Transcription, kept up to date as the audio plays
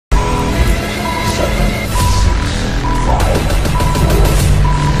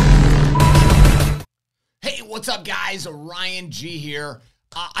what's up, guys? Ryan G here.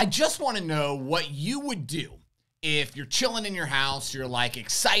 I just want to know what you would do if you're chilling in your house, you're like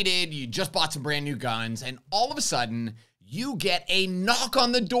excited, you just bought some brand new guns, and all of a sudden you get a knock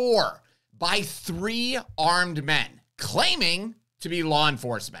on the door by 3 armed men claiming to be law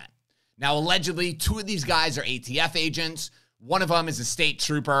enforcement. Now, allegedly, 2 of these guys are ATF agents. One of them is a state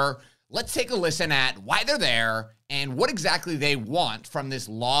trooper. Let's take a listen at why they're there and what exactly they want from this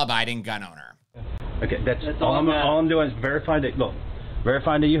law-abiding gun owner. Okay, that's all I'm doing is verifying that. Look,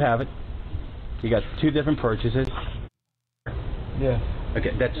 verifying that you have it. You got 2 different purchases. Yeah. Okay,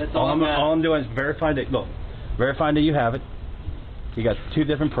 that's all I'm doing is verifying that. Look, verifying that you have it. You got 2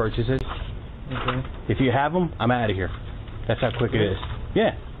 different purchases. Okay. If you have them, I'm out of here. That's how quick it is.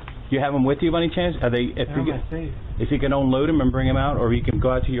 Yeah. You have them with you by any chance? Are they? If you can unload them and bring them out, or you can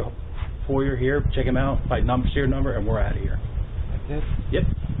go out to your foyer here, check them out, by serial number, and we're out of here. That's it? Yep.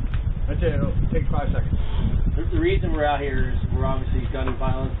 That's it. It'll take 5 seconds. The reason we're out here is we're obviously gun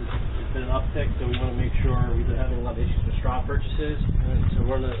violence has been an uptick, so we want to make sure we've been having a lot of issues with straw purchases. So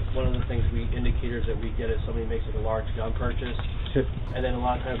one of the things indicators that we get is somebody makes like a large gun purchase, and then a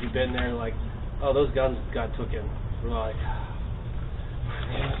lot of times we've been there like, oh, those guns got taken. We're like,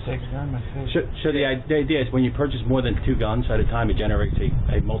 so the idea is when you purchase more than 2 guns at a time, it generates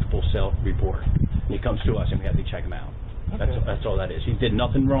a multiple sale report, and it comes to us, and we have to check them out. Okay. That's all that is. You did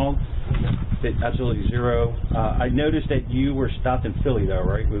nothing wrong. Did absolutely zero. I noticed that you were stopped in Philly, though,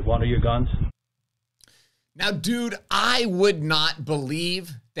 right, with one of your guns? Now, dude, I would not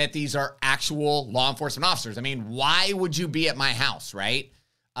believe that these are actual law enforcement officers. I mean, why would you be at my house, right?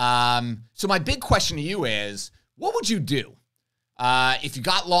 So my big question to you is, what would you do? If you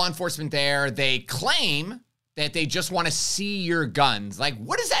got law enforcement there, they claim that they just want to see your guns. Like,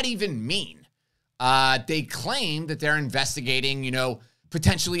 what does that even mean? They claim that they're investigating,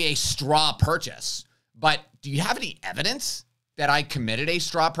 potentially a straw purchase. But do you have any evidence that I committed a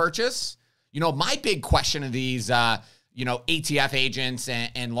straw purchase? My big question of these, ATF agents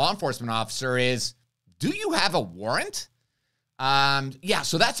and law enforcement officer is, do you have a warrant?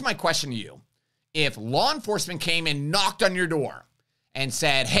 So that's my question to you. If law enforcement came and knocked on your door and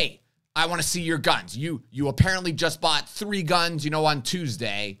said, hey, I want to see your guns. You apparently just bought 3 guns, on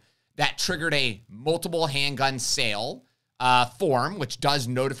Tuesday. That triggered a multiple handgun sale form, which does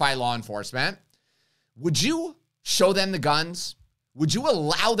notify law enforcement. Would you show them the guns? Would you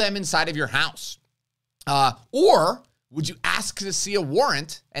allow them inside of your house? Or would you ask to see a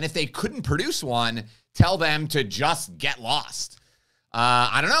warrant? And if they couldn't produce one, tell them to just get lost?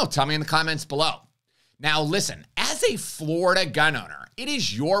 I don't know. Tell me in the comments below. Now, listen, as a Florida gun owner, it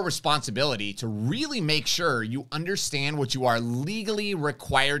is your responsibility to really make sure you understand what you are legally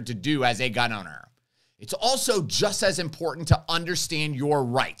required to do as a gun owner. It's also just as important to understand your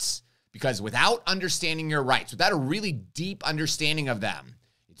rights, because without understanding your rights, without a really deep understanding of them,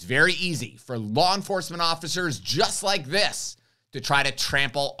 it's very easy for law enforcement officers just like this to try to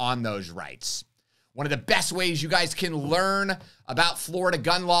trample on those rights. One of the best ways you guys can learn about Florida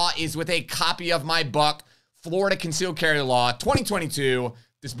gun law is with a copy of my book, Florida Concealed Carry Law 2022.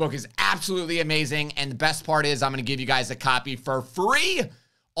 This book is absolutely amazing, and the best part is I'm going to give you guys a copy for free.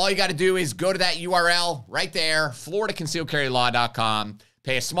 All you got to do is go to that URL right there, floridaconcealedcarrylaw.com,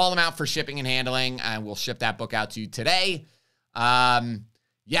 pay a small amount for shipping and handling, and we'll ship that book out to you today.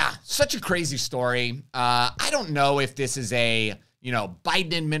 Such a crazy story. I don't know if this is a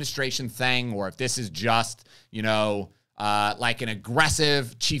Biden administration thing, or if this is just, like an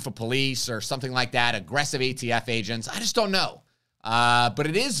aggressive chief of police or something like that, aggressive ATF agents. I just don't know. But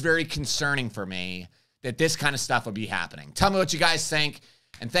it is very concerning for me that this kind of stuff would be happening. Tell me what you guys think,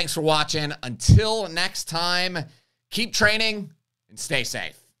 and thanks for watching. Until next time, keep training and stay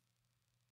safe.